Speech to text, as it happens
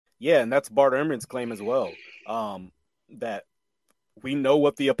Yeah, and that's Bart Ehrman's claim as well. That we know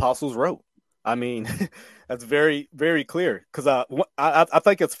what the apostles wrote. I mean, that's very, very clear. Because I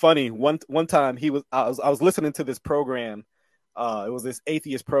think it's funny. One time I was listening to this program. It was this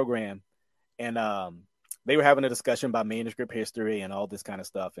atheist program, and they were having a discussion about manuscript history and all this kind of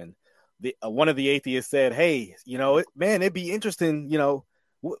stuff. And one of the atheists said, "Hey, man, it'd be interesting.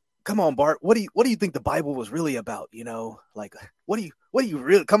 Come on, Bart. What do you think the Bible was really about? Like what do you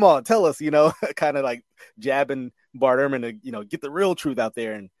really? Come on, tell us. Kind of like jabbing Bart Ehrman to get the real truth out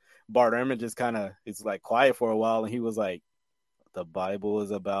there." And Bart Ehrman just kind of is like quiet for a while, and he was like, "The Bible is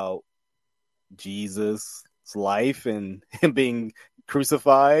about Jesus' life and him being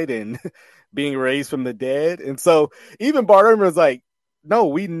crucified and being raised from the dead." And so even Bart Ehrman was like, "No,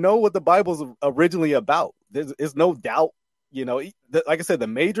 we know what the Bible's originally about. There's no doubt." Like I said, the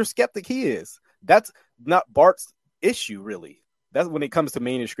major skeptic he is. That's not Bart's issue, really. That's when it comes to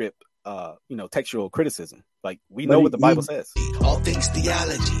manuscript, textual criticism. Like, we know what the Bible says. All things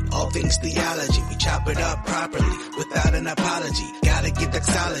theology. We chop it up properly without an apology. Gotta give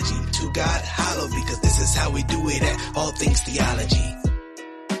doxology to God hollow, because this is how we do it at All Things Theology.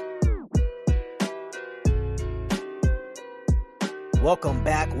 Welcome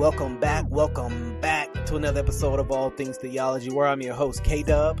back to another episode of All Things Theology, where I'm your host,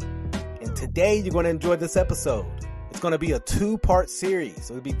 K-Dub. And today you're going to enjoy this episode. It's going to be a 2-part series.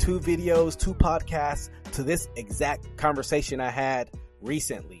 So it'll be 2 videos, 2 podcasts to this exact conversation I had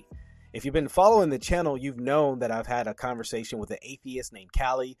recently. If you've been following the channel, you've known that I've had a conversation with an atheist named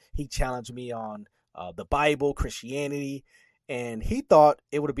Callie. He challenged me on the Bible, Christianity, and he thought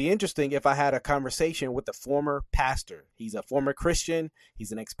it would be interesting if I had a conversation with a former pastor. He's a former Christian.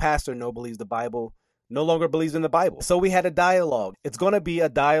 He's an ex-pastor, no longer believes in the Bible. So we had a dialogue. It's going to be a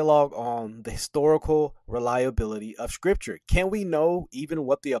dialogue on the historical reliability of Scripture. Can we know even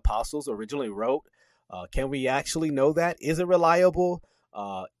what the apostles originally wrote? Can we actually know that? Is it reliable?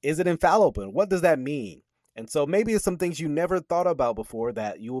 Is it infallible? And what does that mean? And so maybe it's some things you never thought about before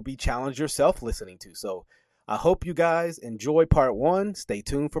that you will be challenged yourself listening to. So I hope you guys enjoy part 1. Stay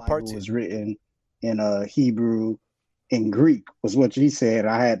tuned for part 2. It was written in Hebrew and Greek, was what he said.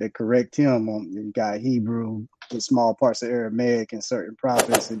 I had to correct him on. You got Hebrew, the small parts of Aramaic and certain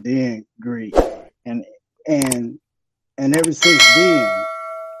prophets, and then Greek. And ever since then,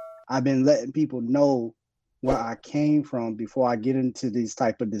 I've been letting people know where I came from before I get into these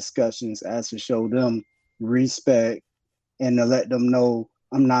type of discussions, as to show them respect and to let them know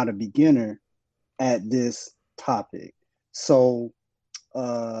I'm not a beginner at this topic. So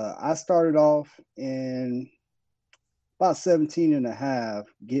I started off in about 17 and a half,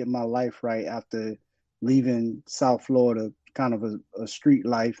 getting my life right after leaving South Florida, kind of a street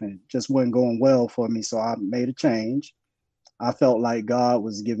life, and just wasn't going well for me. So I made a change. I felt like God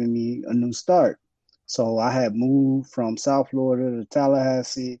was giving me a new start. So I had moved from South Florida to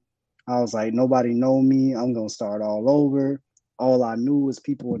Tallahassee. I was like, nobody know me. I'm going to start all over. All I knew was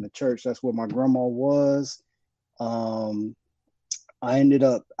people in the church. That's where my grandma was. I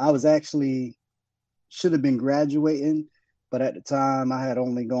was actually, should have been graduating, but at the time I had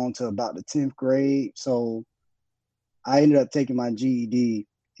only gone to about the 10th grade. So I ended up taking my GED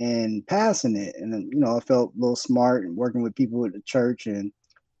and passing it. And then, I felt a little smart and working with people at the church, and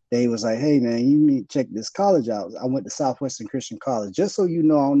they was like, "Hey man, you need to check this college out." I went to Southwestern Christian College. Just so you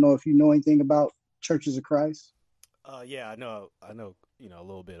know, I don't know if you know anything about Churches of Christ. Yeah, I know, a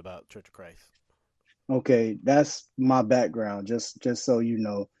little bit about Church of Christ. Okay, that's my background, just so you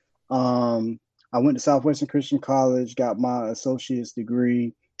know. I went to Southwestern Christian College, got my associate's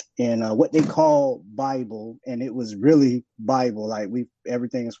degree in what they call Bible, and it was really Bible. Like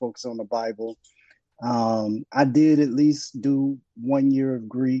everything is focused on the Bible. I did at least do 1 year of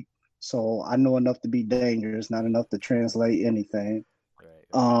Greek, so I know enough to be dangerous, not enough to translate anything.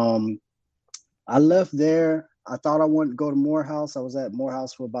 Right. I left there. I thought I wanted to go to Morehouse. I was at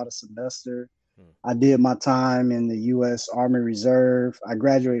Morehouse for about a semester. I did my time in the U.S. Army Reserve. I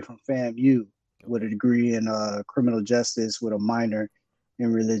graduated from FAMU with a degree in criminal justice with a minor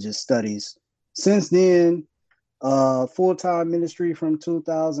in religious studies. Since then, full-time ministry from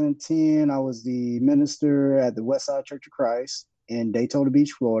 2010. I was the minister at the Westside Church of Christ in Daytona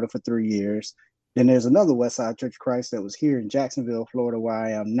Beach, Florida for 3 years. Then there's another Westside Church of Christ that was here in Jacksonville, Florida, where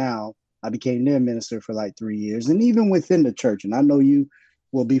I am now. I became their minister for like 3 years. And even within the church, and I know you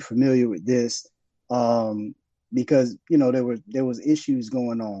will be familiar with this, because there was issues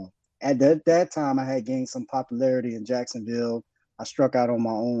going on. At that time, I had gained some popularity in Jacksonville. I struck out on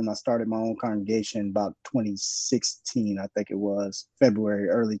my own. I started my own congregation about 2016, I think it was,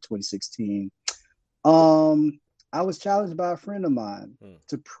 early 2016. I was challenged by a friend of mine Hmm.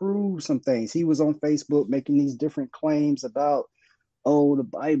 to prove some things. He was on Facebook making these different claims about, oh, the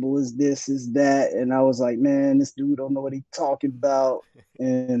Bible is this, is that, and I was like, man, this dude don't know what he's talking about,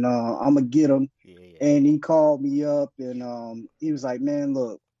 and I'm gonna get him. Yeah, yeah. And he called me up, and he was like, man,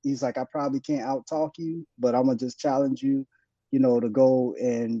 look, he's like, I probably can't out talk you, but I'm gonna just challenge you, to go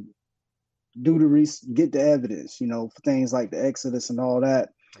and get the evidence, for things like the Exodus and all that.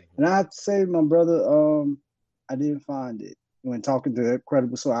 Hmm. And I have to say, my brother, I didn't find it when talking to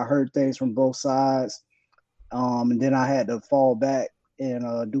Credible. So I heard things from both sides, and then I had to fall back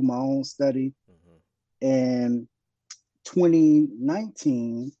and do my own study. Hmm. And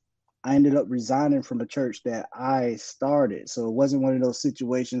 2019, I ended up resigning from a church that I started. So it wasn't one of those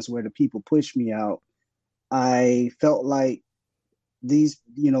situations where the people pushed me out. I felt like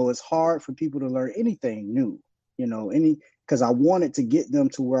it's hard for people to learn anything new, because I wanted to get them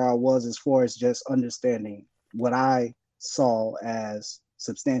to where I was as far as just understanding what I saw as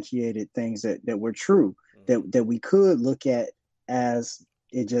substantiated things that were true, Hmm. that we could look at as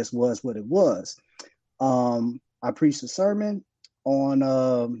it just was what it was. I preached a sermon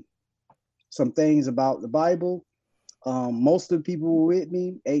on some things about the Bible. Most of the people were with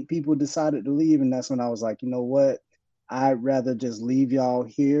me. 8 people decided to leave, and that's when I was like, you know what? I'd rather just leave y'all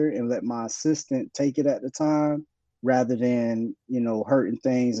here and let my assistant take it at the time, rather than hurting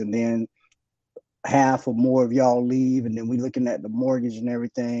things, and then half or more of y'all leave, and then we looking at the mortgage and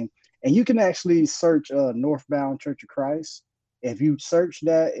everything. And you can actually search Northbound Church of Christ. If you search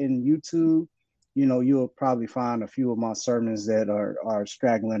that in YouTube, you'll probably find a few of my sermons that are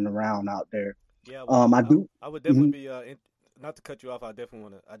straggling around out there. Yeah, well, I do. I would Mhm. definitely be not to cut you off. I definitely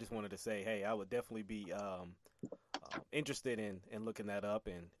want to. I just wanted to say, hey, I would definitely be interested in looking that up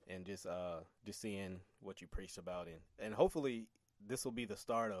and just seeing what you preached about and hopefully this will be the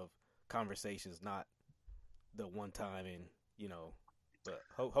start of conversations, not the one time and but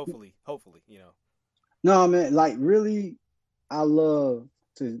hopefully No, man, like really, I love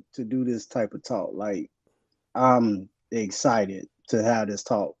to do this type of talk. Like I'm excited to have this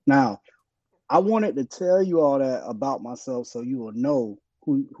talk. Now, I wanted to tell you all that about myself so you will know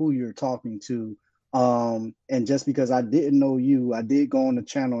who you're talking to. And just because I didn't know you, I did go on the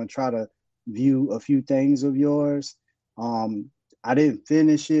channel and try to view a few things of yours. Um, I didn't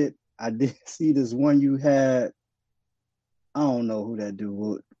finish it. I did see this one you had. I don't know who that dude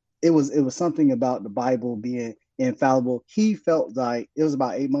was. It was something about the Bible being infallible. He felt like it was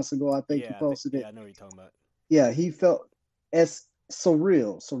about 8 months ago. I think you yeah posted it. I know what you're talking about. Yeah, he felt as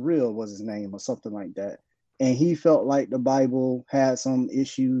surreal was his name or something like that. And he felt like the Bible had some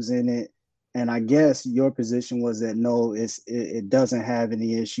issues in it. And I guess your position was that no, it doesn't have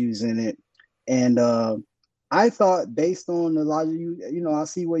any issues in it. And I thought, based on the logic, I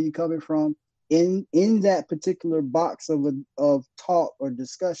see where you're coming from. In that particular box of talk or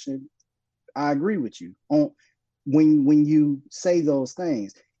discussion, I agree with you on when you say those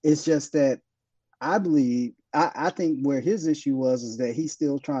things. It's just that I think where his issue was is that he's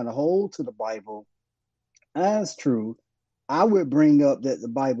still trying to hold to the Bible as true. I would bring up that the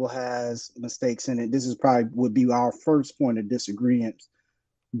Bible has mistakes in it. This is probably would be our first point of disagreement.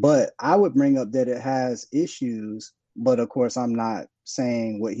 But I would bring up that it has issues. But of course, I'm not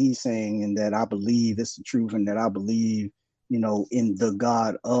saying what he's saying, and that I believe it's the truth, and that I believe, in the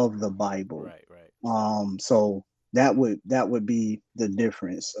God of the Bible. Right, right. So that would be the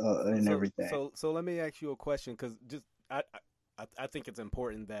difference So in so everything. so so let me ask you a question because just I think it's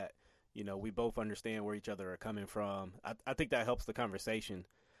important that we both understand where each other are coming from. I think that helps the conversation.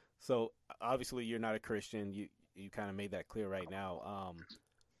 So obviously you're not a Christian. You kind of made that clear right now.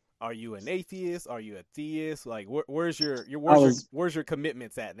 Are you an atheist? Are you a theist? Like where's your I was where's your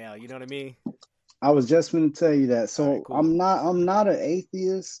commitments at now? You know what I mean? I was just going to tell you that. All right, So cool. I'm not an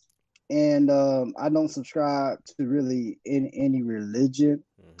atheist, and I don't subscribe to really in any religion.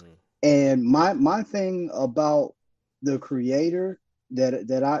 Hmm. And my thing about the creator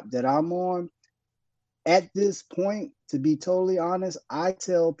that I'm on at this point, to be totally honest, I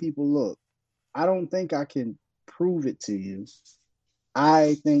tell people, look, I don't think I can prove it to you.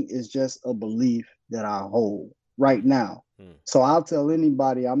 I think it's just a belief that I hold right now. Hmm. So I'll tell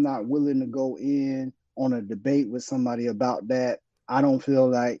anybody I'm not willing to go in on a debate with somebody about that. I don't feel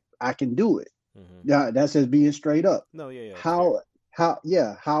like I can do it. Hmm. Yeah, that's just being straight up. No, yeah, that's fair. How,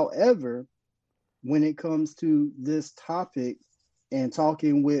 however, when it comes to this topic and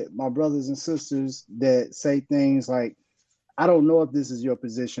talking with my brothers and sisters that say things like, I don't know if this is your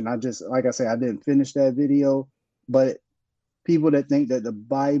position. I just, like I say, I didn't finish that video, but people that think that the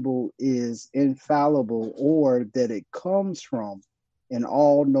Bible is infallible or that it comes from an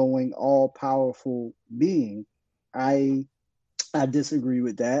all knowing, all powerful being, I disagree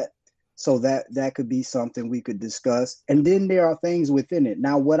with that. So that could be something we could discuss. And then there are things within it.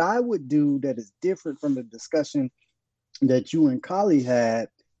 Now, what I would do that is different from the discussion that you and Kali had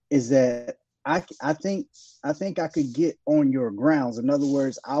is that I think I could get on your grounds. In other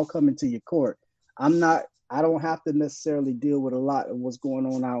words, I'll come into your court. I don't have to necessarily deal with a lot of what's going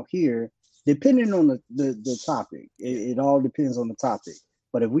on out here, depending on the topic. It all depends on the topic.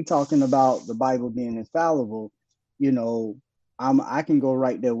 But if we're talking about the Bible being infallible, you know, I can go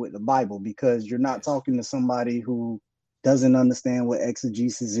right there with the Bible, because you're not talking to somebody who doesn't understand what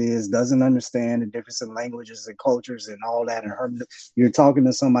exegesis is, doesn't understand the difference in languages and cultures and all that. And you're talking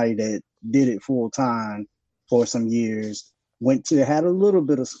to somebody that did it full time for some years, had a little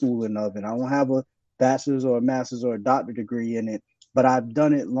bit of schooling of it. I don't have a bachelor's or a master's or a doctorate degree in it, but I've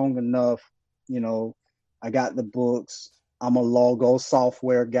done it long enough. You know, I got the books. I'm a logo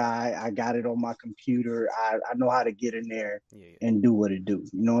software guy. I got it on my computer. I know how to get in there and do what it do.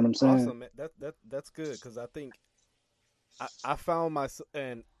 You know what I'm saying? Awesome. That's good, because I think I found myself,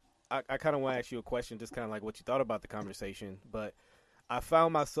 and I kind of want to ask you a question, just kind of like what you thought about the conversation. But I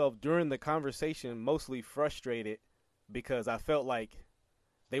found myself during the conversation mostly frustrated because I felt like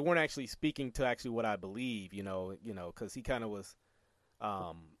they weren't actually speaking to actually what I believe. You know, because he kind of was,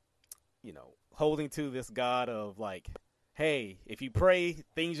 holding to this God of like, hey, if you pray,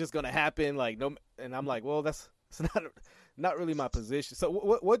 things just gonna happen. Like no, and I'm like, well, it's not really my position. So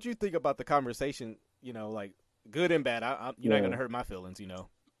what do you think about the conversation? You know, like good and bad. You're not gonna hurt my feelings. You know.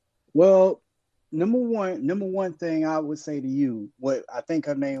 Well, number one thing I would say to you, what I think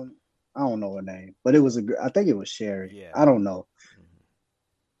her name, I don't know her name, but I think it was Sherry. Yeah. I don't know.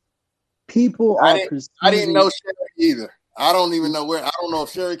 People are. I didn't know Sherry either. I don't even know where. I don't know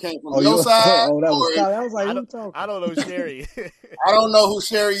if Sherry came from your side. Oh, that was Kyle. I was like, I don't know Sherry. I don't know who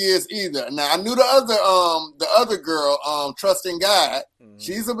Sherry is either. Now I knew the other girl, Trusting God. Mm-hmm.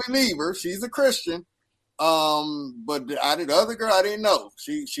 She's a believer. She's a Christian. But the other girl I didn't know.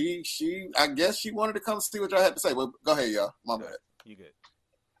 She I guess she wanted to come see what y'all had to say. But go ahead, y'all. My bad. You good?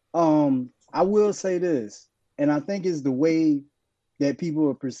 I will say this, and I think it's the way that people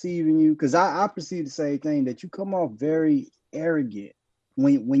are perceiving you, because I perceive the same thing, that you come off very arrogant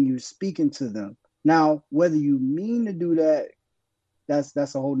when you're speaking to them. Now, whether you mean to do that,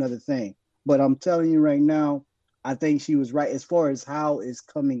 that's a whole nother thing. But I'm telling you right now, I think she was right as far as how it's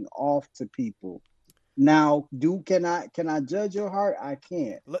coming off to people. Now, can I judge your heart? I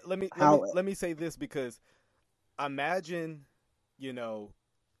can't. Let me say this, because imagine, you know,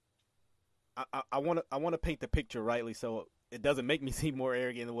 I want to paint the picture rightly so it doesn't make me seem more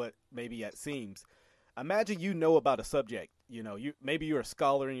arrogant than what maybe it seems. Imagine you know about a subject. You know, maybe you're a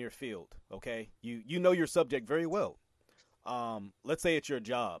scholar in your field. Okay, you know your subject very well. Let's say it's your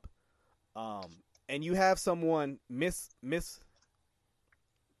job, and you have someone you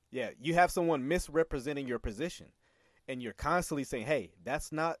have someone misrepresenting your position, and you're constantly saying, "Hey,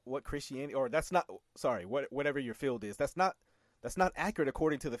 that's not what Christianity, or that's not, whatever your field is, that's not accurate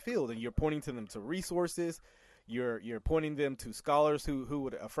according to the field," and you're pointing to them to resources. You're pointing them to scholars who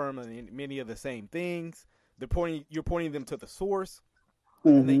would affirm many of the same things. You're pointing them to the source,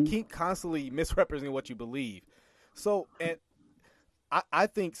 and they keep constantly misrepresenting what you believe. So, and I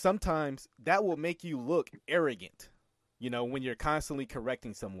think sometimes that will make you look arrogant, you know, when you're constantly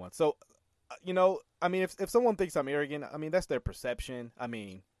correcting someone. So, you know, I mean, if someone thinks I'm arrogant, I mean, that's their perception. I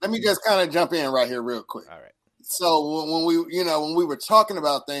mean, let me just kind of jump in right here real quick. All right. So when we were talking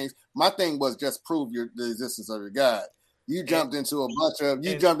about things, my thing was just prove the existence of your God. You jumped into a bunch of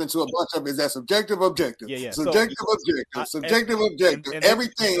is that subjective, objective? Yeah. Subjective, objective.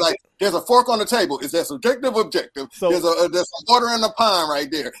 Everything, like there's a fork on the table. Is that subjective, objective? So, there's some water in the pond right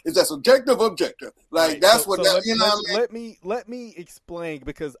there. Is that subjective, objective? Like right. That's what that, you know what I mean? Let me explain,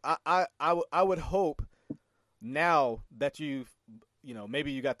 because I would hope now that you know,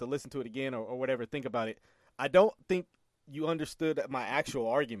 maybe you got to listen to it again or whatever, think about it. I don't think you understood my actual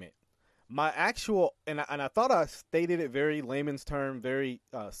argument. My actual, and I thought I stated it very layman's term, very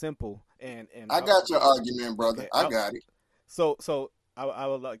simple. And I got your argument, brother. Okay, I got it. So I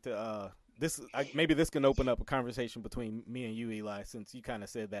would like to maybe this can open up a conversation between me and you, Eli, since you kind of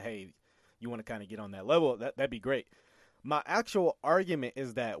said that, hey, you want to kind of get on that level. That'd be great. My actual argument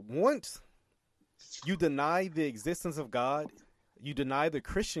is that once you deny the existence of God, you deny the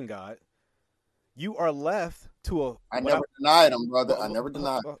Christian God, you are left to a... I never denied him, brother. I never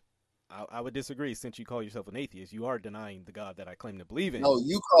denied him. I would disagree, since you call yourself an atheist. You are denying the God that I claim to believe in. No,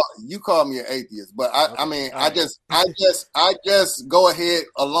 you call me an atheist, but I mean, I just go ahead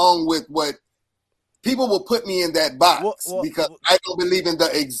along with what people will put me in that box because I don't believe in the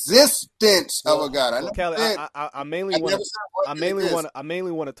existence of a God. I mainly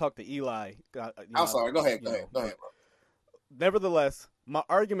want to talk to Eli. I'm sorry. Go ahead. Go ahead, bro. Nevertheless, my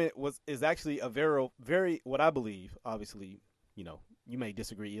argument is actually a very what I believe. Obviously, you may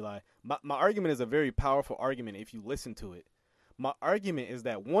disagree, Eli. My argument is a very powerful argument if you listen to it. My argument is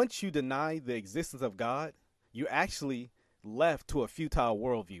that once you deny the existence of God, you actually left to a futile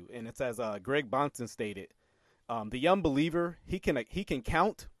worldview, and it's as Greg Bonson stated. The unbeliever, he can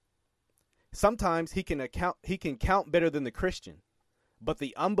count. Sometimes he can count better than the Christian, but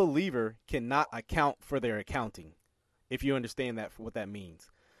the unbeliever cannot account for their accounting. If you understand that, for what that means.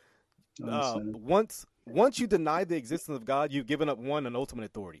 Once you deny the existence of God, you've given up an ultimate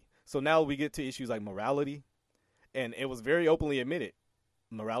authority. So now we get to issues like morality, and it was very openly admitted,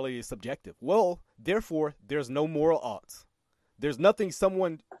 morality is subjective. Well, therefore, there's no moral oughts. There's nothing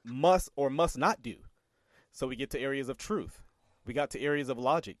someone must or must not do. So we get to areas of truth. We got to areas of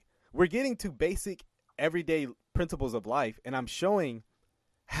logic. We're getting to basic, everyday principles of life, and I'm showing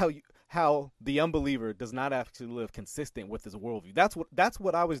how the unbeliever does not actually live consistent with his worldview. That's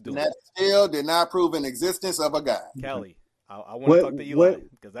what I was doing. And that still did not prove an existence of a God. Kelly, I want to talk to Eli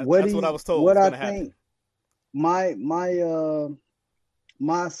because that's what I was told was going to happen. My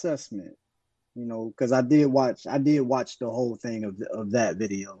assessment, because I did watch the whole thing of that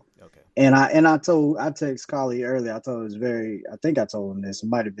video. Okay. And I text Carly earlier. I think I told him this. It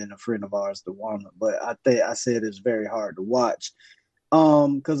might have been a friend of ours, DeWanda, but I said it's very hard to watch.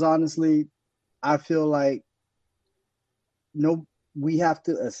 Because honestly, I feel like we have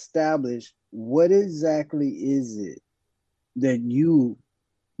to establish what exactly is it that you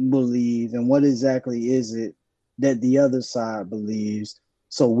believe and what exactly is it that the other side believes,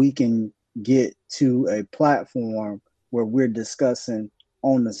 so we can get to a platform where we're discussing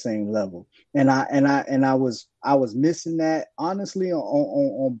on the same level. And I was missing that honestly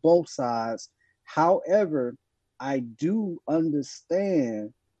on both sides. However, I do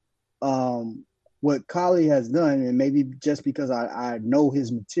understand what Kali has done, and maybe just because I know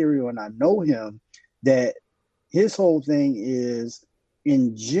his material and I know him, that his whole thing is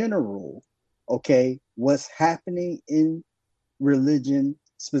in general, okay, what's happening in religion,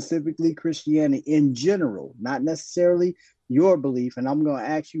 specifically Christianity in general, not necessarily your belief. And I'm going to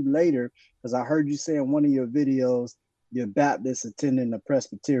ask you later, because I heard you say in one of your videos, you're Baptist attending a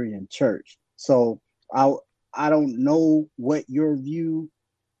Presbyterian church. So I don't know what your view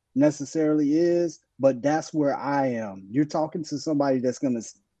necessarily is, but that's where I am. You're talking to somebody that's going to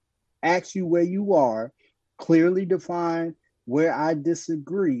ask you where you are, clearly define where I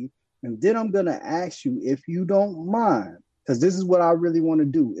disagree, and then I'm going to ask you, if you don't mind, because this is what I really want to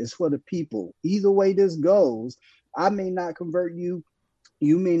do. It's for the people. Either way this goes, I may not convert you,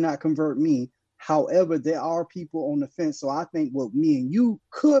 you may not convert me. However, there are people on the fence. So I think what me and you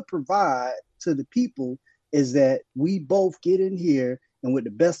could provide to the people is that we both get in here and with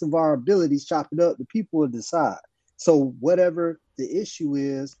the best of our abilities, chop it up, the people will decide. So whatever the issue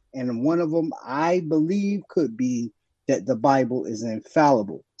is, and one of them I believe could be that the Bible is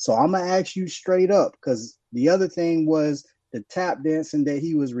infallible. So I'm going to ask you straight up, because the other thing was the tap dancing that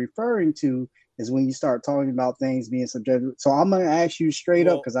he was referring to is when you start talking about things being subjective. So I'm going to ask you straight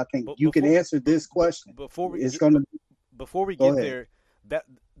up, because I think you can answer this question. Before we get there,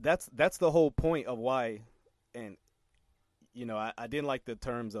 that's the whole point of why. And I didn't like the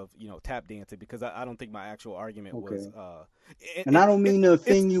terms of tap dancing, because I don't think my actual argument was. And I don't mean to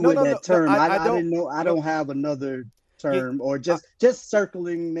offend you with that term. I didn't know. I don't have another term, or just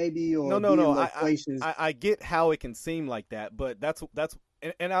circling maybe, or no. I get how it can seem like that, but that's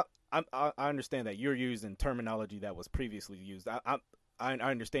and I understand that you're using terminology that was previously used. I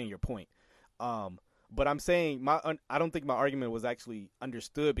understand your point. But I'm saying I don't think my argument was actually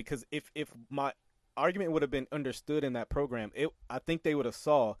understood, because if my argument would have been understood in that program, I think they would have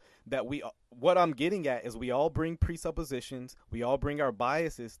saw that what I'm getting at is we all bring presuppositions, we all bring our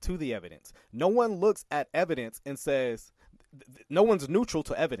biases to the evidence. No one looks at evidence and says, no one's neutral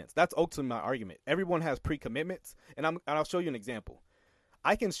to evidence. That's ultimately my argument. Everyone has pre-commitments, and I'll show you an example.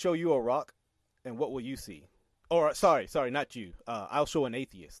 I can show you a rock, and what will you see? Or sorry, not you. I'll show an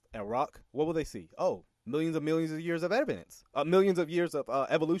atheist a rock. What will they see? Oh, millions of years of evidence. Millions of years of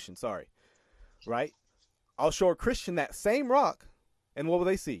evolution. Sorry. Right? I'll show a Christian that same rock, and what will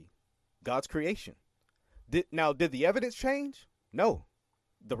they see? God's creation. Did the evidence change? No.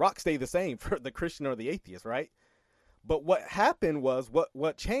 The rock stayed the same for the Christian or the atheist, right? But what happened was,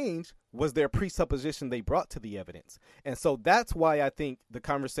 what changed was their presupposition they brought to the evidence. And so that's why I think the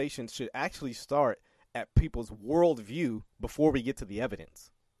conversation should actually start at people's worldview before we get to the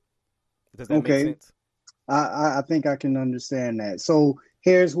evidence. Does that make sense? I think I can understand that. So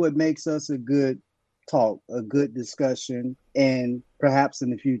here's what makes us a good talk, a good discussion, and perhaps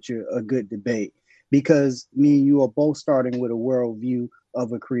in the future, a good debate. Because me and you are both starting with a worldview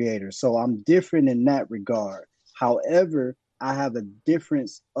of a creator. So I'm different in that regard. However, I have a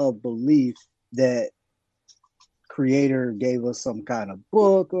difference of belief that creator gave us some kind of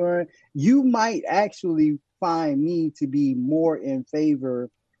book, or you might actually find me to be more in favor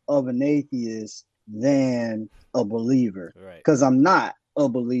of an atheist than a believer, Right. because I'm not a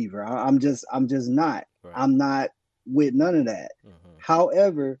believer. I'm just not. Right. I'm not with none of that. Mm-hmm.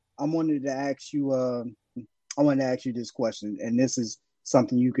 However, I wanted to ask you this question, and this is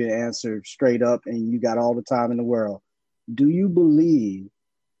something you can answer straight up, and you got all the time in the world. Do you believe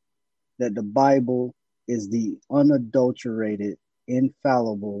that the Bible is the unadulterated,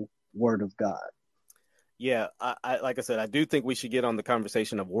 infallible Word of God? Yeah, I like I said, I do think we should get on the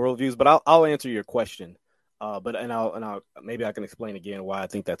conversation of worldviews, but I'll answer your question. But I'll maybe I can explain again why I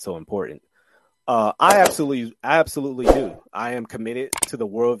think that's so important. I absolutely do. I am committed to the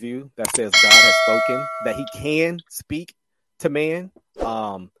worldview that says God has spoken, that He can speak to man.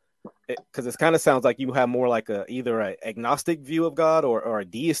 Because it kind of sounds like you have more like either an agnostic view of God or a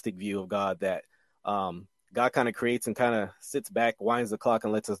deistic view of God, that God kind of creates and kind of sits back, winds the clock,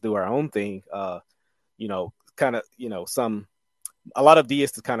 and lets us do our own thing. Kind of, a lot of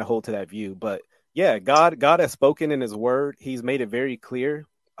deists kind of hold to that view, but yeah, God has spoken in His Word. He's made it very clear.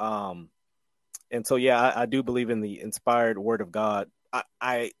 And so, yeah, I do believe in the inspired Word of God.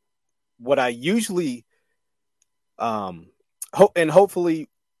 What I usually, hopefully,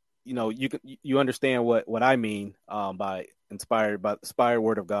 you understand what I mean by inspired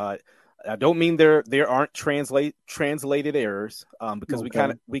Word of God. I don't mean there aren't translated errors, because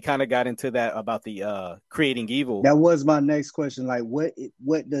Okay. we kind of got into that about the creating evil. That was my next question. Like,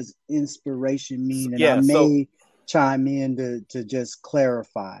 what does inspiration mean? And Yeah, I may chime in to just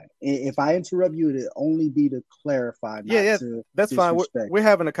clarify. If I interrupt you, it'll only be to clarify. Yeah, to that's fine. disrespect. We're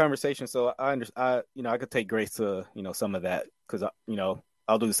having a conversation, so I understand. I could take grace to some of that, because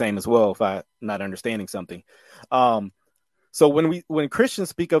I'll do the same as well if I'm not understanding something. So when Christians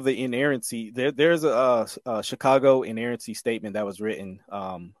speak of the inerrancy, there's a Chicago inerrancy statement that was written,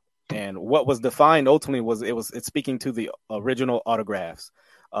 and what was defined ultimately was it's speaking to the original autographs.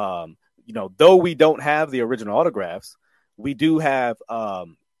 Though we don't have the original autographs, we do have a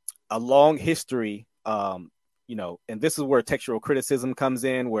long history. And this is where textual criticism comes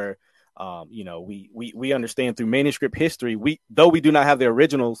in, where we understand through manuscript history. Though we do not have the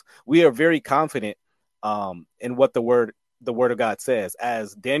originals, we are very confident in what the word of God says.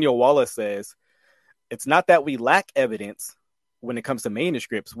 As Daniel Wallace says, it's not that we lack evidence when it comes to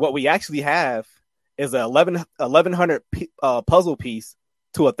manuscripts. What we actually have is a 1100 puzzle piece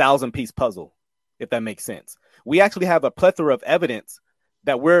to 1,000 piece puzzle, if that makes sense. We actually have a plethora of evidence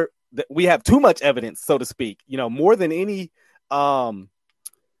that we have too much evidence, so to speak, more than any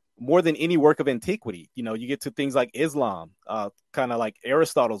work of antiquity. You get to things like Islam, kind of like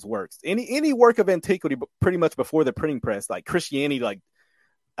Aristotle's works, any work of antiquity, but pretty much before the printing press, like Christianity,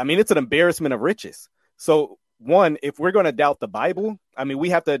 it's an embarrassment of riches. So one, if we're going to doubt the Bible, we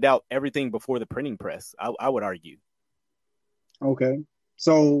have to doubt everything before the printing press, I would argue. Okay.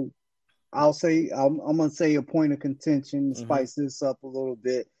 So I'm going to say a point of contention to spice this up a little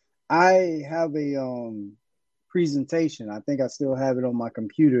bit. I have a presentation. I think I still have it on my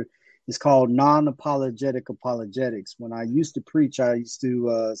computer. It's called Non-Apologetic Apologetics. When I used to preach, I used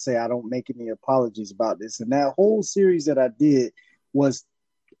to say I don't make any apologies about this. And that whole series that I did was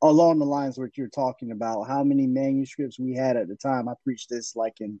along the lines what you're talking about, how many manuscripts we had at the time. I preached this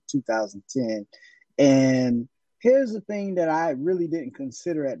like in 2010. And here's the thing that I really didn't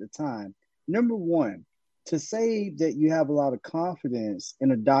consider at the time. Number one, to say that you have a lot of confidence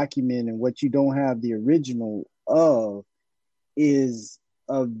in a document and what you don't have the original of is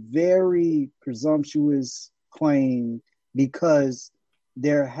a very presumptuous claim, because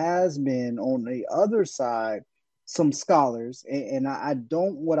there has been on the other side some scholars, and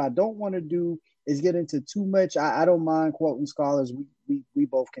what I don't want to do is get into too much. I don't mind quoting scholars. We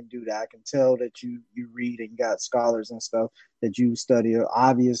both can do that. I can tell that you read and you got scholars and stuff that you study.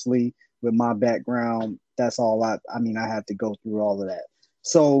 Obviously, with my background, that's all I have to go through all of that.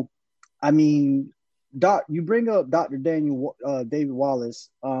 So, you bring up Dr. David Wallace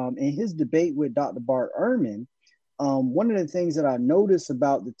in his debate with Dr. Bart Ehrman. One of the things that I noticed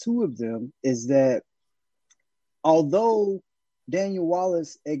about the two of them is that although Daniel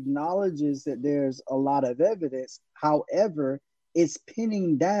Wallace acknowledges that there's a lot of evidence, however, it's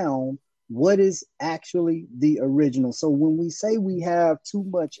pinning down what is actually the original. So when we say we have too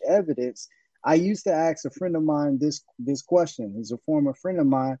much evidence, I used to ask a friend of mine this question. He's a former friend of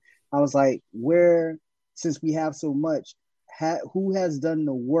mine. I was like, since we have so much, who has done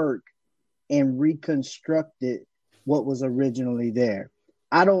the work and reconstructed what was originally there?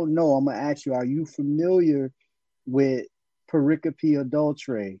 I don't know. I'm gonna ask you, are you familiar with pericope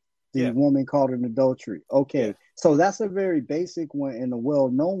adultery, the woman caught in adultery? Okay, so that's a very basic one and a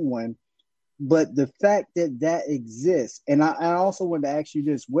well-known one. But the fact that exists, and I also want to ask you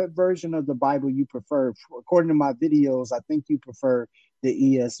this: what version of the Bible you prefer? According to my videos, I think you prefer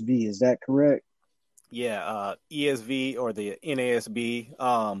the ESV. Is that correct? Yeah, ESV or the NASB.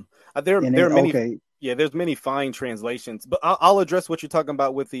 There are many. Okay. Yeah, there's many fine translations, but I'll address what you're talking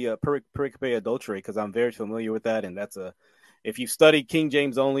about with the pericope adultery, because I'm very familiar with that, and if you study King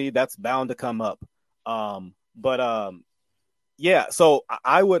James only, that's bound to come up. Yeah, so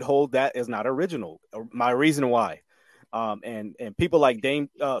I would hold that as not original. My reason why, and people like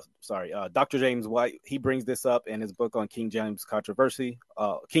Dr. James White, he brings this up in his book on King James controversy,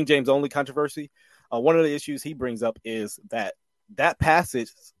 King James only controversy. One of the issues he brings up is that passage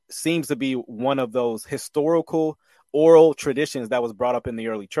seems to be one of those historical oral traditions that was brought up in the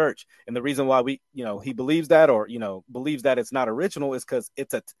early church. And the reason why he believes that, or, believes that it's not original, is because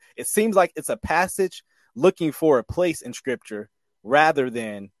it seems like it's a passage looking for a place in scripture rather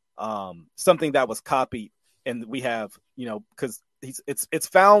than something that was copied. And we have, because it's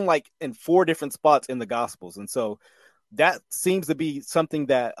found like in 4 different spots in the Gospels. And so that seems to be something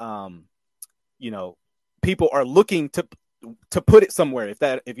that, people are looking to put it somewhere,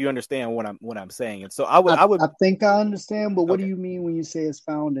 if you understand what I'm saying. And so I think I understand, but what do you mean when you say it's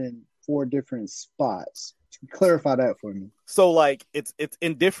found in 4 different spots? Clarify that for me. So like it's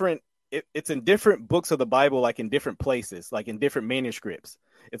in different books of the Bible, like in different places, like in different manuscripts.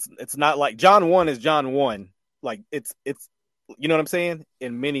 It's not like John 1 is John 1. Like it's you know what I'm saying?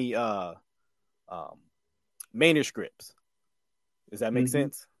 In many manuscripts. Does that make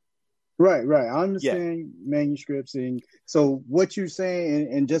sense? Right. I understand manuscripts. And so what you're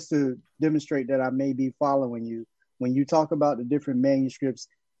saying, and just to demonstrate that I may be following you, when you talk about the different manuscripts,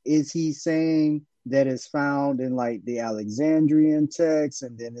 is he saying that it's found in like the Alexandrian text,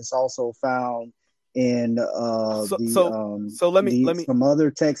 and then it's also found in some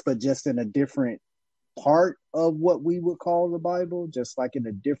other text, but just in a different part of what we would call the Bible, just like in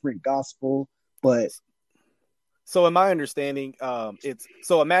a different gospel? But so in my understanding,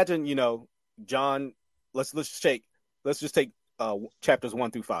 imagine, John, let's just take chapters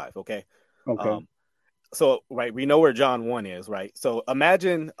 1 through 5. Okay. So we know where John 1 is, right? So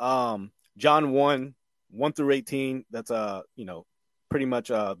imagine John 1 through 18. That's pretty much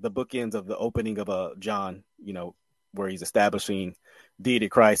the bookends of the opening of John, where he's establishing deity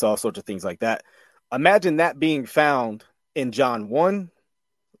Christ, all sorts of things like that. Imagine that being found in John 1,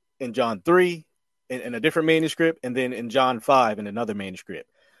 in John 3, in a different manuscript, and then in John 5 in another manuscript.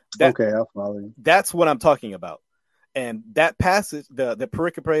 I'll follow you. That's what I'm talking about. And that passage, the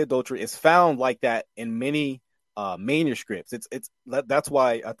pericope adultery, is found like that in many manuscripts. That's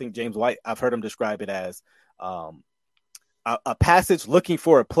why I think James White, I've heard him describe it as a passage looking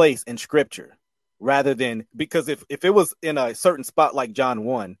for a place in scripture, rather than, because if it was in a certain spot like John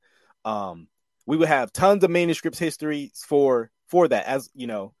 1, we would have tons of manuscripts histories for that, as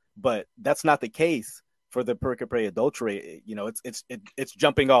but that's not the case for the pericope adultery. It's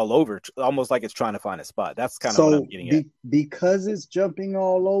jumping all over, almost like it's trying to find a spot. That's kind of what I'm getting at. Because it's jumping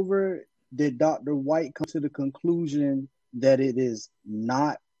all over, did Dr. White come to the conclusion that it is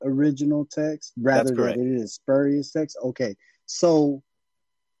not original text, rather than it is spurious text? Okay, so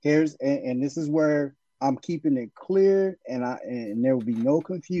here's and this is where I'm keeping it clear, and there will be no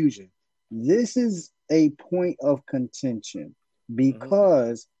confusion. This is a point of contention,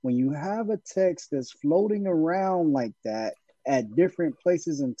 because when you have a text that's floating around like that at different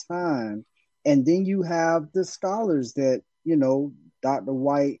places in time, and then you have the scholars that, Dr.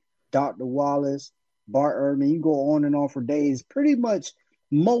 White, Dr. Wallace, Bart Ehrman, you go on and on for days, pretty much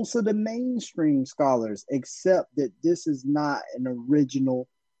most of the mainstream scholars accept that this is not an original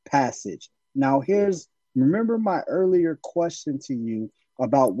passage. Now, remember my earlier question to you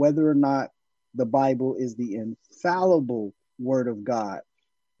about whether or not the Bible is the infallible Word of God.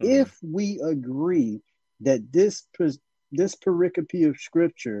 If we agree that this pericope of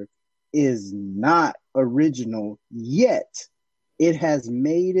Scripture is not original, yet it has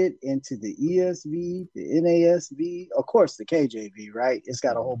made it into the ESV, the NASB, of course the KJV, right? It's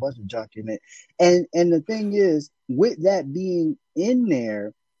got a whole bunch of junk in it. And the thing is, with that being in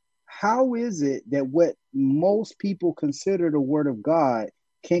there, how is it that what most people consider the Word of God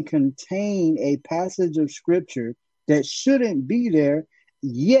can contain a passage of Scripture that shouldn't be there,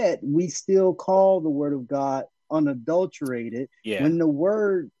 yet we still call the word of God unadulterated, when the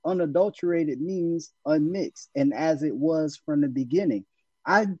word unadulterated means unmixed, and as it was from the beginning.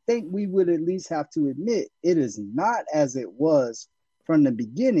 I think we would at least have to admit it is not as it was from the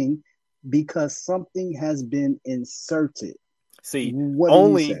beginning, because something has been inserted. See, what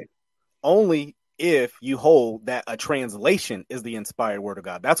do you say? Only if you hold that a translation is the inspired word of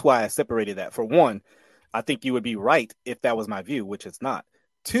God. That's why I separated that. For one, I think you would be right if that was my view, which it's not.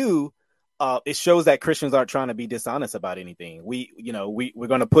 Two, it shows that Christians aren't trying to be dishonest about anything. We're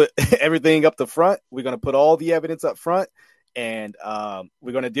going to put everything up the front. We're going to put all the evidence up front, and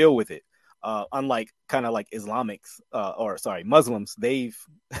we're going to deal with it. Unlike kind of like Muslims, they've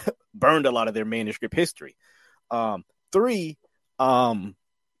burned a lot of their manuscript history. Three, what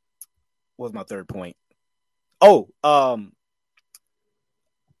was my third point? I've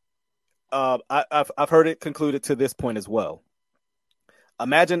heard it concluded to this point as well.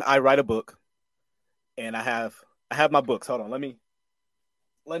 Imagine I write a book, and I have my books. Hold on, let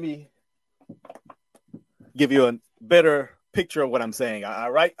me give you a better picture of what I'm saying. I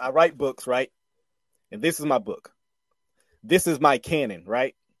write books, right? And this is my book. This is my canon,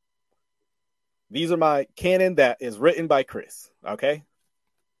 right? These are my canon that is written by Chris. Okay.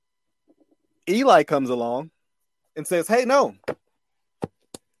 Eli comes along and says, "Hey, no,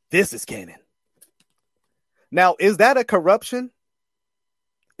 this is canon." Now, is that a corruption?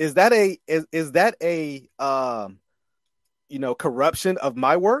 Is that a corruption of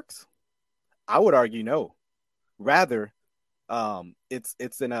my works? I would argue no. Rather,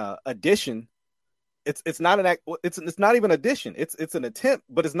 it's an addition. It's not even addition. It's an attempt,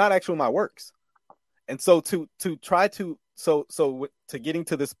 but it's not actually my works. And so to getting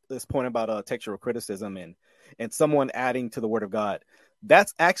to this point about textual criticism and someone adding to the word of God,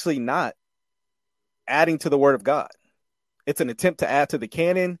 that's actually not adding to the word of God. It's an attempt to add to the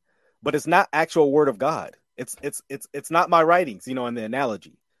canon, but it's not actual word of God. It's not my writings, in the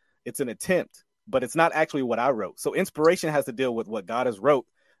analogy. It's an attempt, but it's not actually what I wrote. So inspiration has to deal with what God has wrote,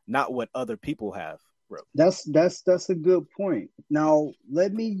 not what other people have wrote. That's a good point. Now,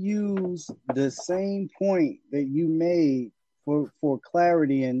 let me use the same point that you made for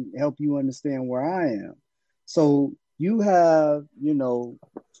clarity and help you understand where I am. So you have,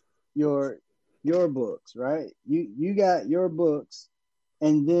 your books, right? You got your books,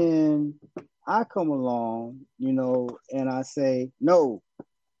 and then I come along, and I say, "No,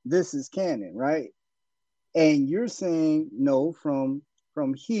 this is canon," right? And you're saying, "No, from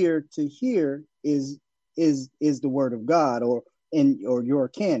here to here is the word of God, or your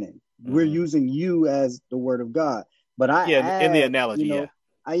canon." Mm-hmm. We're using you as the word of God, but in the analogy, in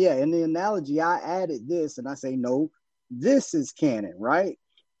the analogy, I added this, and I say, "No, this is canon," right?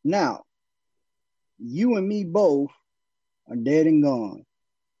 Now, you and me both are dead and gone.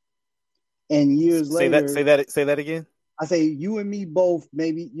 And years later, say that again. I say you and me both,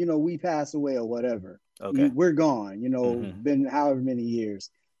 maybe, we pass away or whatever. Okay. We're gone, mm-hmm. Been however many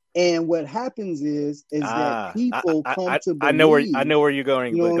years. And what happens is that people come to believe. I know where you're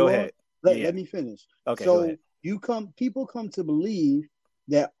going, but go ahead. Let me finish. Okay. So people come to believe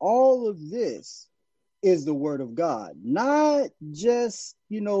that all of this is the word of God, not just,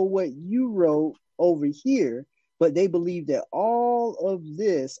 what you wrote over here, but they believe that all of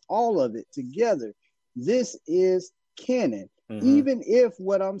it together, this is canon. Mm-hmm. Even if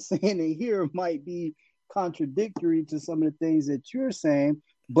what I'm saying in here might be contradictory to some of the things that you're saying,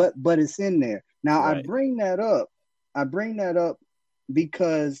 but it's in there. Now, right. I bring that up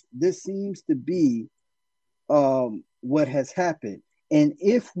because this seems to be what has happened. And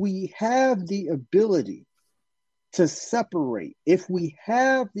if we have the ability to separate, if we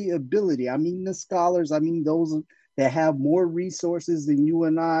have the ability, I mean the scholars, I mean those that have more resources than you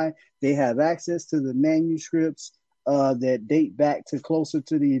and I, they have access to the manuscripts that date back to closer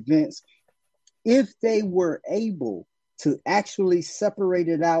to the events. If they were able to actually separate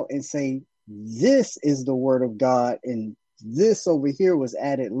it out and say, this is the word of God and this over here was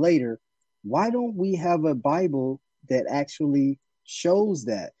added later, why don't we have a Bible that actually shows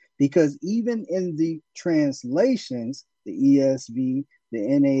that? Because even in the translations, the ESV, the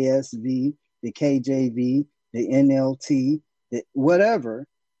NASV, the KJV, the NLT, whatever,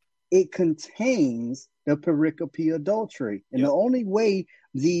 it contains the pericope adultery. And the only way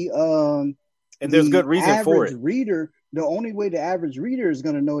and there's good reason for it. The only way the average reader is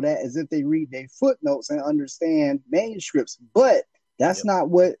going to know that is if they read their footnotes and understand manuscripts. But that's not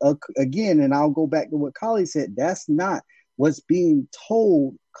what, again, and I'll go back to what Kali said, that's not what's being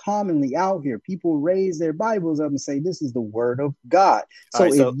told commonly out here. People raise their Bibles up and say, this is the word of God. So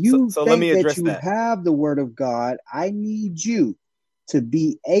if you think that you have the word of God, I need you to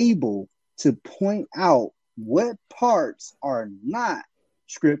be able to point out what parts are not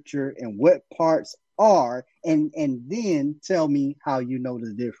scripture and what parts are, and then tell me how you know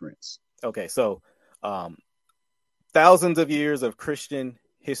the difference. Okay, so thousands of years of Christian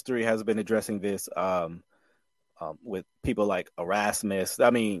history has been addressing this with people like Erasmus. I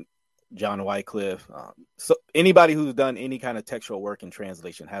mean, John Wycliffe. So anybody who's done any kind of textual work and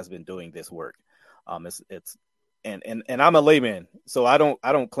translation has been doing this work. It's and I'm a layman, so I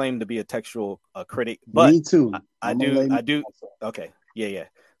don't claim to be a textual critic, but me too. I do. Okay, yeah,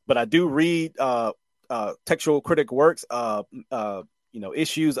 but I do read textual critic works,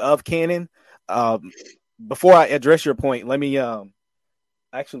 issues of canon. Before I address your point, let me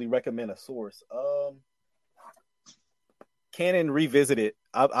actually recommend a source. Canon Revisited.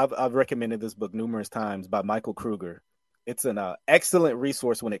 I've recommended this book numerous times by Michael Kruger. It's an excellent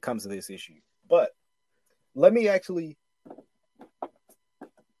resource when it comes to this issue. But let me actually.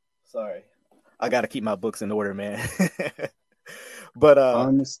 Sorry, I got to keep my books in order, man. But I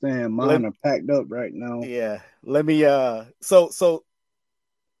understand. Mine are packed up right now. Yeah, let me. So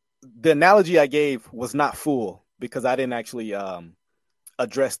the analogy I gave was not full because I didn't actually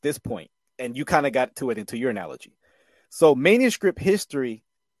address this point, and you kind of got to it into your analogy. So manuscript history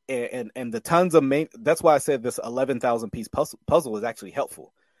and the tons of that's why I said this 11,000 piece puzzle is actually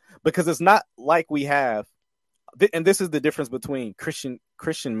helpful, because it's not like we have, and this is the difference between Christian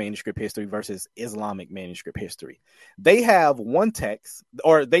manuscript history versus Islamic manuscript history. They have one text,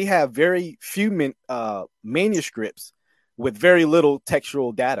 or they have very few manuscripts with very little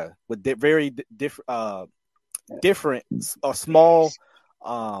textual data, with very different or small,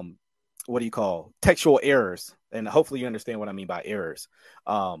 what do you call, textual errors. And hopefully you understand what I mean by errors.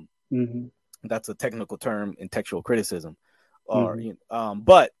 That's a technical term in textual criticism.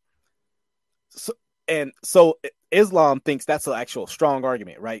 But so Islam thinks that's an actual strong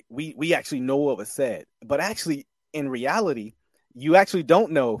argument, right? We actually know what was said, but actually in reality, you actually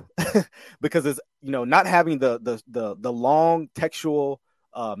don't know because it's, not having the long textual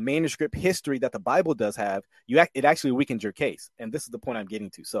manuscript history that the Bible does have, it actually weakens your case. And this is the point I'm getting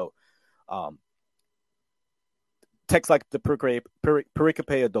to. So text like the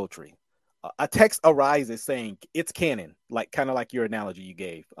pericope adultery, a text arises saying it's canon, kind of like your analogy you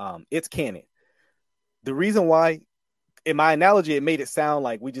gave. It's canon. The reason why, in my analogy, it made it sound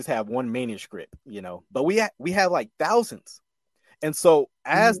like we just have one manuscript, but we have like thousands. And so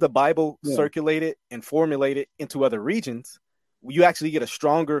as the Bible circulated and formulated into other regions, you actually get a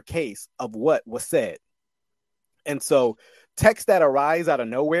stronger case of what was said. And so texts that arise out of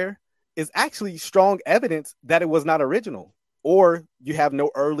nowhere is actually strong evidence that it was not original, or you have no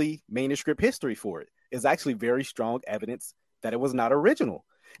early manuscript history for it. It's actually very strong evidence that it was not original.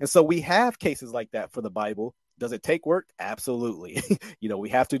 And so we have cases like that for the Bible. Does it take work? Absolutely. We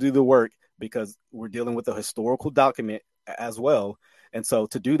have to do the work because we're dealing with a historical document as well. And so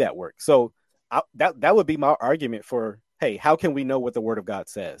to do that work. So that would be my argument for, hey, how can we know what the Word of God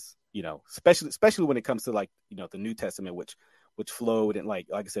says? Especially when it comes to the New Testament, which flowed, and like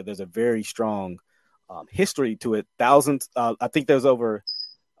I said, there's a very strong history to it. Thousands. I think there's over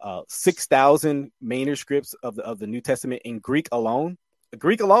 6,000 manuscripts of the New Testament in Greek alone.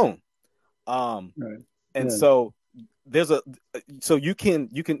 Right. And so so you can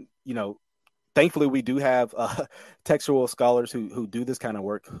thankfully we do have textual scholars who do this kind of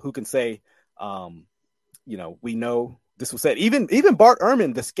work, who can say, we know this was said. Even Bart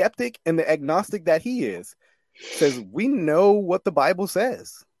Ehrman, the skeptic and the agnostic that he is, says we know what the Bible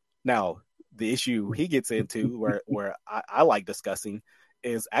says. Now, the issue he gets into, where I like discussing,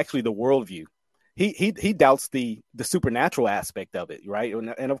 is actually the worldview. He doubts the supernatural aspect of it, right?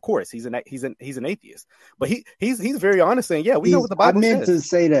 And of course, he's an atheist, but he's very honest, saying, yeah, we know what the Bible says. I meant to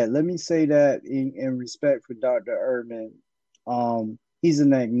say that. Let me say that in respect for Dr. Ehrman. He's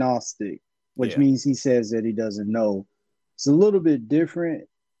an agnostic, which means he says that he doesn't know. It's a little bit different,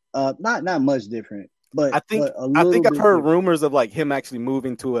 not much different, but I think I've heard rumors of him actually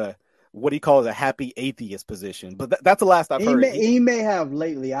moving to what he calls a happy atheist position, but that's the last I've heard. He may have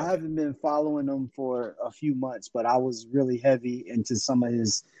lately. I haven't been following him for a few months, but I was really heavy into some of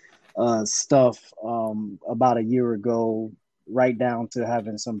his stuff about a year ago, right down to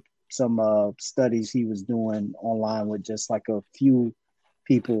having some studies he was doing online with just like a few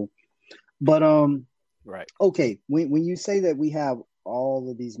people. But right. Okay, when you say that we have all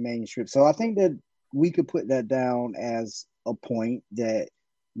of these manuscripts, so I think that we could put that down as a point that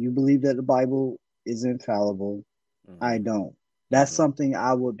you believe that the Bible is infallible. Mm-hmm. I don't. That's something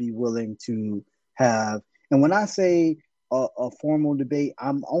I would be willing to have. And when I say a formal debate,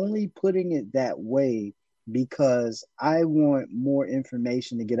 I'm only putting it that way because I want more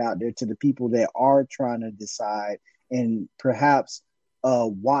information to get out there to the people that are trying to decide and perhaps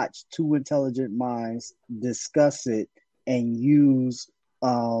watch two intelligent minds discuss it and use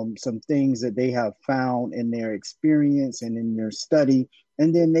some things that they have found in their experience and in their study,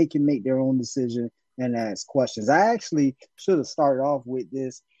 and then they can make their own decision and ask questions. I actually should have started off with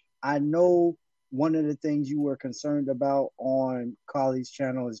this. I know one of the things you were concerned about on Kali's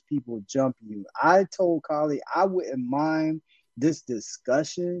channel is people jumping you. I told Kali I wouldn't mind this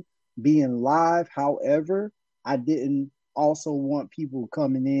discussion being live. However, I didn't also want people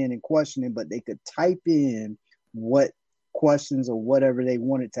coming in and questioning, but they could type in what questions or whatever they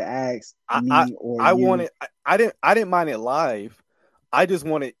wanted to ask me or I you. wanted. I didn't mind it live. I just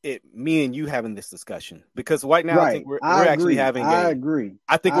wanted it me and you having this discussion because right now I think we're actually having I agree.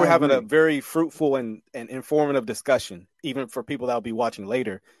 I think we're having a very fruitful and informative discussion, even for people that'll be watching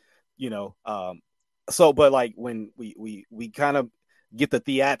later. You know, so but like when we kind of get the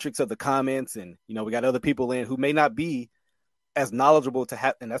theatrics of the comments, and you know we got other people in who may not be as knowledgeable to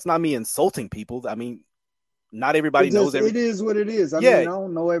have, and that's not me insulting people. I mean, not everybody knows everything. It is what it is. I mean, I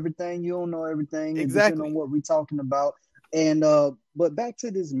don't know everything. You don't know everything. Exactly. Depending on what we're talking about. And but back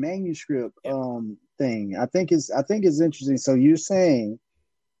to this manuscript thing, I think it's interesting. So you're saying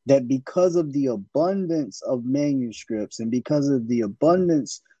that because of the abundance of manuscripts and because of the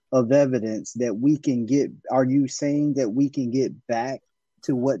abundance of evidence that we can get, are you saying that we can get back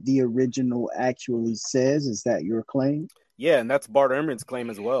to what the original actually says? Is that your claim? Yeah, and that's Bart Ehrman's claim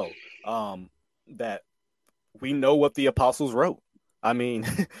as well. That we know what the apostles wrote. I mean,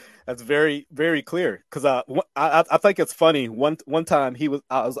 that's very, very clear. Because I think it's funny. One time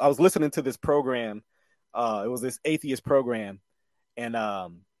I was listening to this program. It was this atheist program, and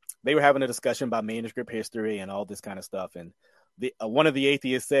they were having a discussion about manuscript history and all this kind of stuff. And one of the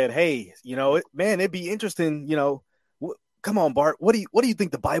atheists said, "Hey, you know, it'd be interesting. You know, come on, Bart. What do you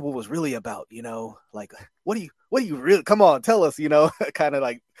think the Bible was really about? You know, like what do you really? Come on, tell us. You know, kind of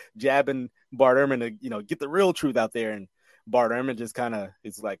like jabbing Bart Ehrman to, you know, get the real truth out there." And Bart Ehrman just kind of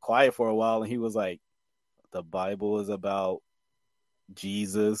is like quiet for a while, and he was like, "The Bible is about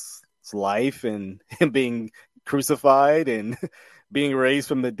Jesus' life and him being crucified and being raised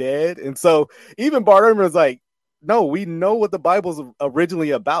from the dead." And so even Bart Ehrman was like, "No, we know what the Bible's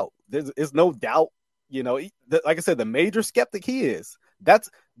originally about. There's no doubt." You know, like I said, the major skeptic he is. That's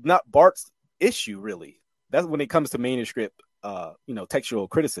not Bart's issue, really. That's when it comes to manuscript, you know, textual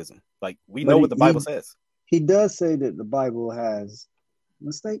criticism. Like we know what the Bible says. He does say that the Bible has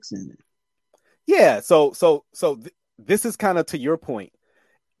mistakes in it. Yeah. So this is kind of to your point.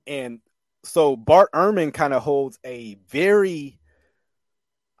 And so Bart Ehrman kind of holds a very,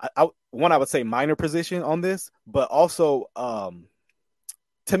 I would say minor position on this, but also,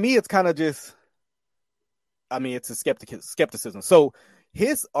 to me, it's kind of just, I mean, it's a skepticism. So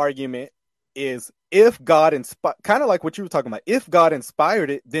his argument is if God inspired, kind of like what you were talking about, if God inspired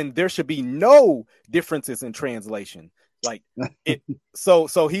it, then there should be no differences in translation. Like it. So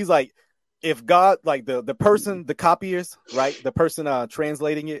he's like, if God, like the person, the copiers, right, the person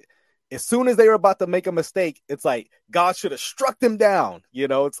translating it, as soon as they were about to make a mistake, it's like God should have struck them down. You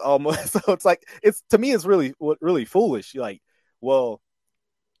know, it's almost, so it's like, it's, to me, it's really foolish. Like, well,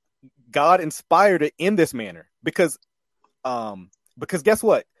 God inspired it in this manner because guess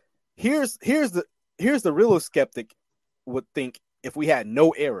what? Here's the real skeptic would think, if we had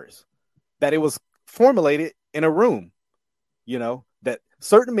no errors, that it was formulated in a room, you know, that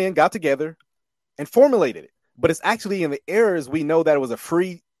certain men got together and formulated it. But it's actually in the errors we know that it was a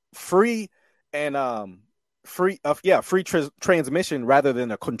free transmission rather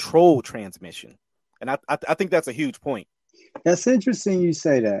than a controlled transmission. And I think that's a huge point. That's interesting you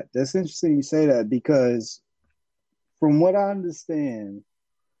say that. Because from what I understand,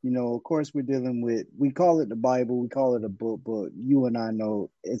 you know, of course we're dealing with, we call it the Bible, we call it a book, but you and I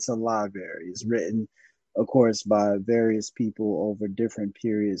know it's a library. It's written, of course, by various people over different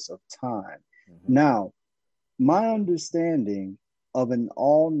periods of time. Mm-hmm. Now, my understanding of an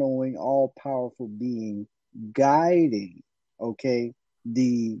all-knowing, all-powerful being guiding, okay,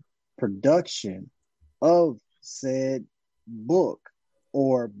 the production of said book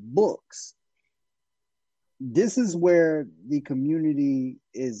or books, this is where the community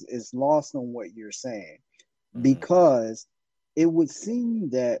is lost on what you're saying, because it would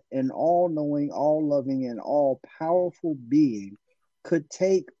seem that an all-knowing, all-loving, and all-powerful being could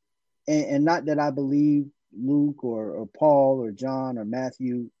take, and not that I believe Luke or Paul or John or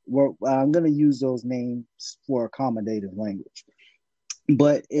Matthew, I'm going to use those names for accommodative language,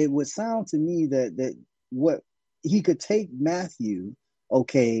 but it would sound to me that what he could take Matthew,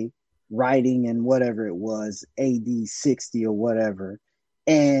 okay, writing in whatever it was, AD 60 or whatever,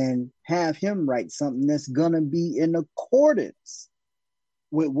 and have him write something that's going to be in accordance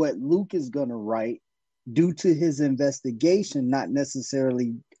with what Luke is going to write due to his investigation, not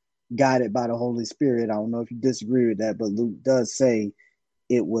necessarily guided by the Holy Spirit. I don't know if you disagree with that, but Luke does say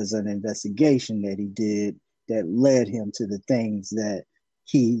it was an investigation that he did that led him to the things that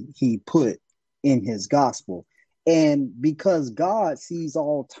he put in his gospel. And because God sees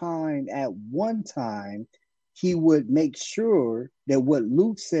all time at one time, he would make sure that what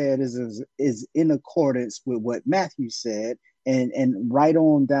Luke said is in accordance with what Matthew said, and right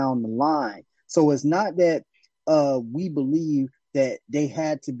on down the line. So it's not that we believe that they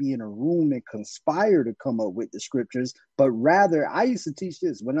had to be in a room and conspire to come up with the scriptures, but rather, I used to teach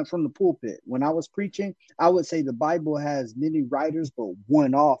this when I'm from the pulpit. When I was preaching, I would say the Bible has many writers, but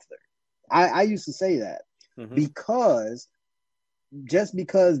one author. I used to say that because just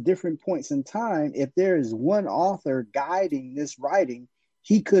because different points in time, if there is one author guiding this writing,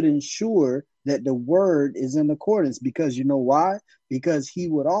 he could ensure that the word is in accordance. Because you know why? Because he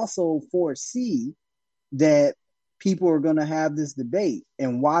would also foresee that people are going to have this debate,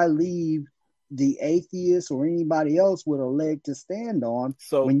 and why leave the atheists or anybody else with a leg to stand on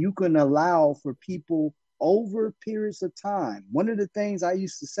when you can allow for people over periods of time. One of the things I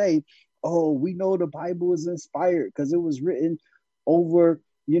used to say, oh, we know the Bible is inspired because it was written over,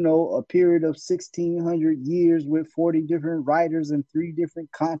 a period of 1,600 years with 40 different writers in 3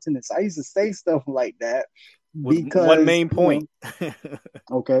 different continents. I used to say stuff like that because one main point.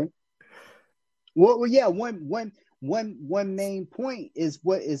 Okay. Well, yeah, one main point is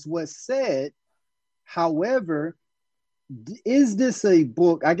what's said. However, is this a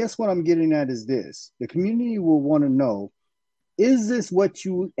book? I guess what I'm getting at is this: the community will want to know: is this what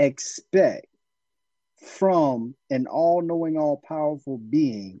you expect from an all-knowing, all-powerful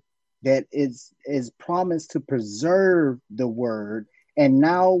being that is promised to preserve the word? And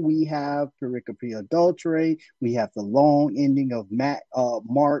now we have pericope adulterae, we have the long ending of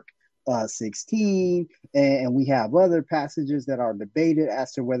Mark 16, and we have other passages that are debated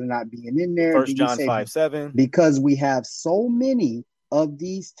as to whether or not being in there. 1 John 5:7. Because we have so many of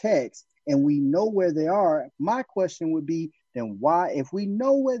these texts and we know where they are. My question would be, then why, if we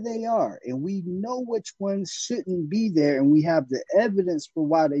know where they are and we know which ones shouldn't be there and we have the evidence for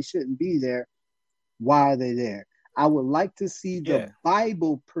why they shouldn't be there, why are they there? I would like to see the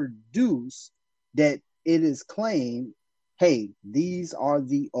Bible produce that it is claimed, hey, these are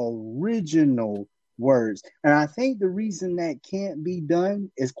the original words. And I think the reason that can't be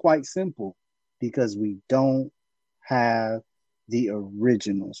done is quite simple, because we don't have the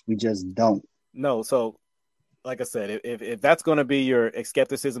originals. We just don't. No, so like I said, if that's going to be your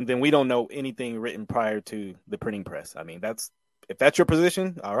skepticism, then we don't know anything written prior to the printing press. I mean, if that's your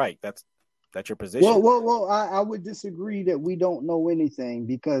position, all right, that's your position. Well, I would disagree that we don't know anything,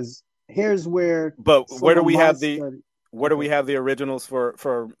 because here's where. But where do we have the originals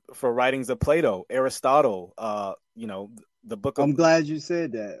for writings of Plato, Aristotle? The book of. I'm glad you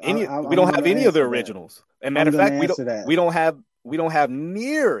said that. We don't have any of the originals. And matter of fact, we don't have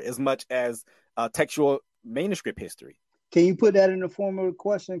near as much as textual manuscript history. Can you put that in the form of a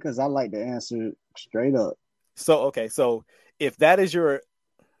question? Because I like to answer straight up. So if that is your,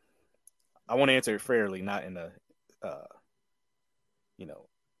 I want to answer it fairly, not in a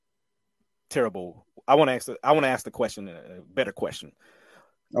terrible. I want to ask the question in a better question.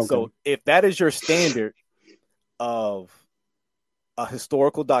 Okay. So if that is your standard of a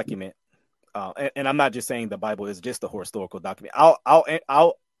historical document, and I'm not just saying the Bible is just a historical document.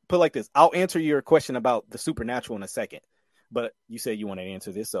 I'll put it like this. I'll answer your question about the supernatural in a second, but you said you want to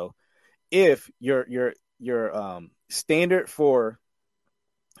answer this. So if your standard for,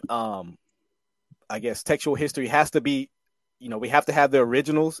 I guess, textual history has to be, we have to have the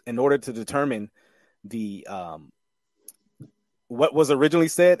originals in order to determine the, what was originally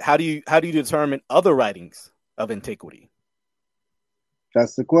said. How do you determine other writings of antiquity?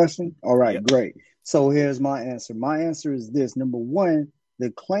 That's the question. All right, yep. Great. So here's my answer. My answer is this. Number one,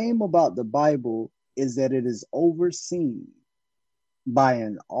 the claim about the Bible is that it is overseen by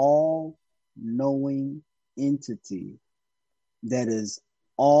an all-knowing entity that is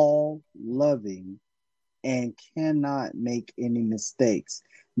all-loving and cannot make any mistakes.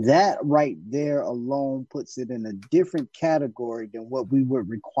 That right there alone puts it in a different category than what we would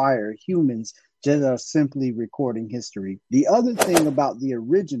require humans just are simply recording history. The other thing about the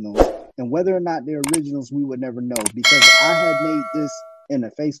originals, and whether or not they're originals, we would never know, because I had made this in a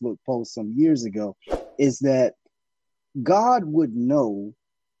Facebook post some years ago, is that God would know,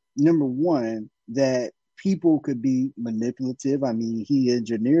 number one, that people could be manipulative. I mean, he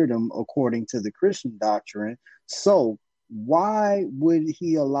engineered them according to the Christian doctrine. So why would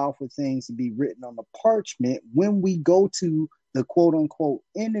he allow for things to be written on the parchment when we go to the quote unquote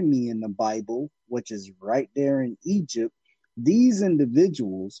enemy in the Bible, which is right there in Egypt? These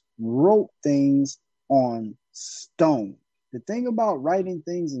individuals wrote things on stone. The thing about writing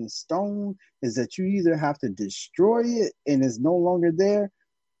things in stone is that you either have to destroy it and it's no longer there,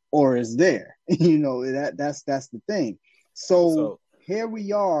 or is there. That's the thing. So here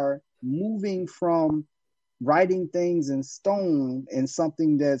we are moving from writing things in stone and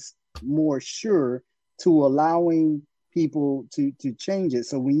something that's more sure to allowing people to change it.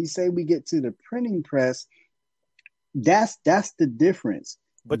 So when you say we get to the printing press, that's the difference.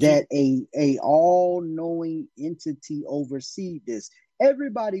 But that a all-knowing entity oversee this.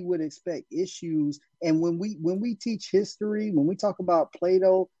 Everybody would expect issues. And when we teach history, when we talk about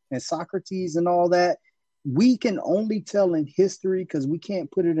Plato and Socrates and all that, we can only tell in history, because we can't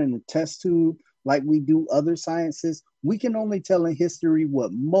put it in a test tube like we do other sciences. We can only tell in history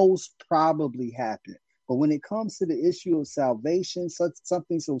what most probably happened. But when it comes to the issue of salvation,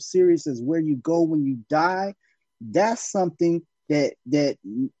 something so serious as where you go when you die, that's something that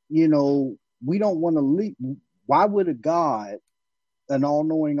we don't want to leave. Why would a God, an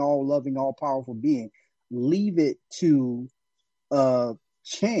all-knowing, all-loving, all-powerful being, leave it to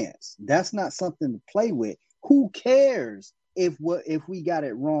chance? That's not something to play with. Who cares if we got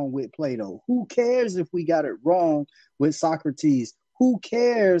it wrong with Plato? Who cares if we got it wrong with Socrates? Who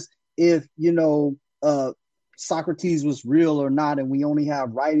cares if Socrates was real or not and we only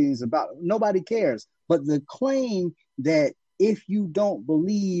have writings about it? Nobody cares. But the claim that if you don't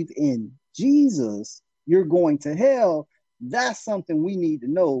believe in Jesus, you're going to hell, that's something we need to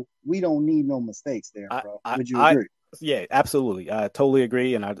know. We don't need no mistakes there, bro. Would you agree? Yeah, absolutely. I totally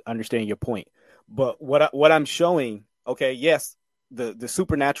agree, and I understand your point. But what I'm showing, okay, yes, the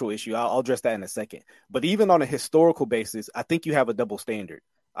supernatural issue, I'll address that in a second. But even on a historical basis, I think you have a double standard.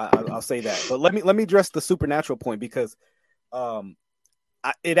 I'll say that. But let me address the supernatural point, because I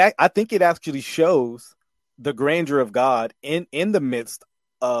think it actually shows the grandeur of God in the midst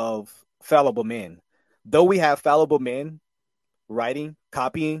of fallible men. Though we have fallible men writing,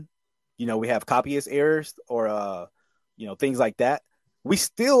 copying, we have copyist errors or things like that, we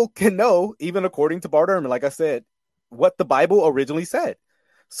still can know, even according to Bart Ehrman, like I said, what the Bible originally said.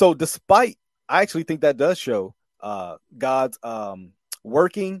 So I actually think that does show God's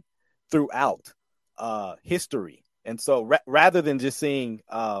working throughout history. And so rather than just seeing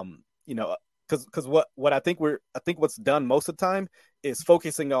because what I think what's done most of the time is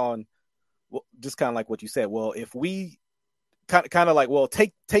focusing on, well, just kind of like what you said. Well, if we kind of like, well,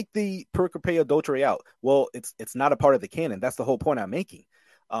 take the pericope adultery out. Well, it's not a part of the canon. That's the whole point I'm making.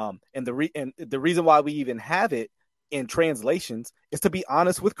 And the reason why we even have it in translations is to be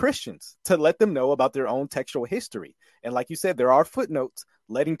honest with Christians, to let them know about their own textual history. And like you said, there are footnotes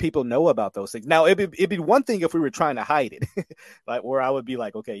letting people know about those things. Now, it'd be one thing if we were trying to hide it, like where I would be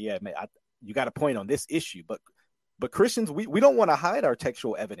like, okay, yeah, man, you got a point on this issue, but Christians, we don't want to hide our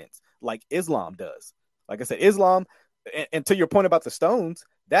textual evidence like Islam does. Like I said, Islam, and to your point about the stones,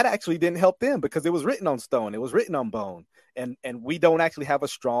 that actually didn't help them because it was written on stone, it was written on bone, and we don't actually have a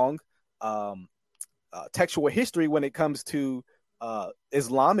strong textual history when it comes to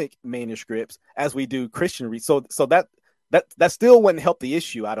Islamic manuscripts as we do Christian. So that still wouldn't help the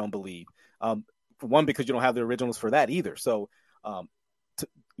issue, I don't believe. For one, because you don't have the originals for that either. So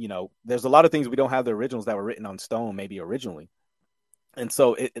there's a lot of things we don't have the originals that were written on stone, maybe originally. And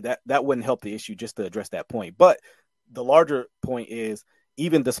so that wouldn't help the issue, just to address that point. But the larger point is,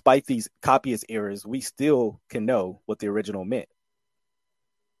 even despite these copyist errors, we still can know what the original meant.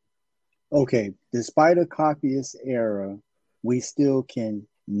 Okay, despite a copyist error, we still can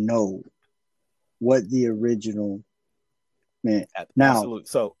know what the original meant. Now, absolutely.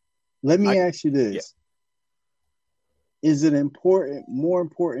 So let me ask you this. Yeah. Is it more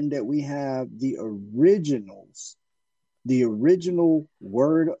important that we have the originals, the original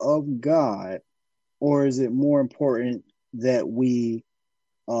word of God, or is it more important that we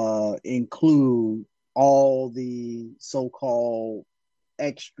include all the so-called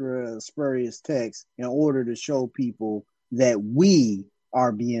extra spurious text in order to show people that we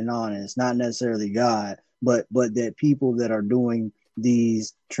are being honest, not necessarily God, but that people that are doing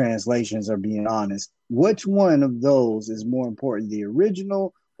these translations are being honest? Which one of those is more important, the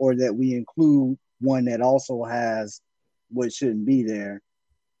original, or that we include one that also has what shouldn't be there,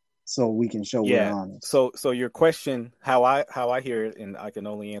 so we can show we're honest? So your question, how I hear it, and I can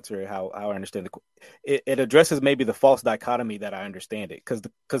only answer it how I understand it addresses maybe the false dichotomy that I understand it,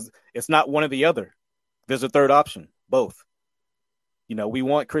 because it's not one or the other. There's a third option, both. We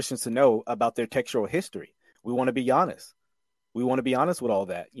want Christians to know about their textual history. We want to be honest. We want to be honest with all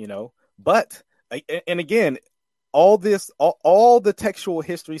that, But, and again, all the textual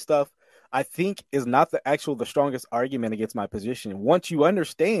history stuff, I think is not the strongest argument against my position. Once you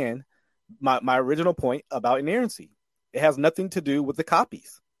understand my original point about inerrancy, it has nothing to do with the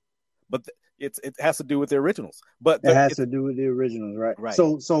copies, but it has to do with the originals. But it has to do with the originals, right? Right.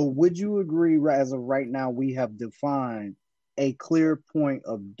 So would you agree, as of right now, we have defined a clear point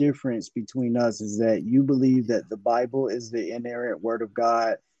of difference between us is that you believe that the Bible is the inerrant word of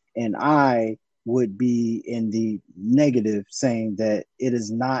God, and I would be in the negative, saying that it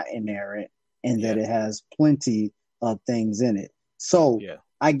is not inerrant and that it has plenty of things in it. So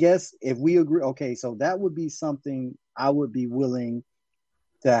I guess if we agree, okay, so that would be something I would be willing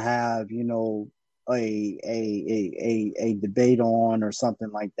to have, a debate on or something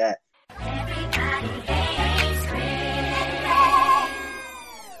like that.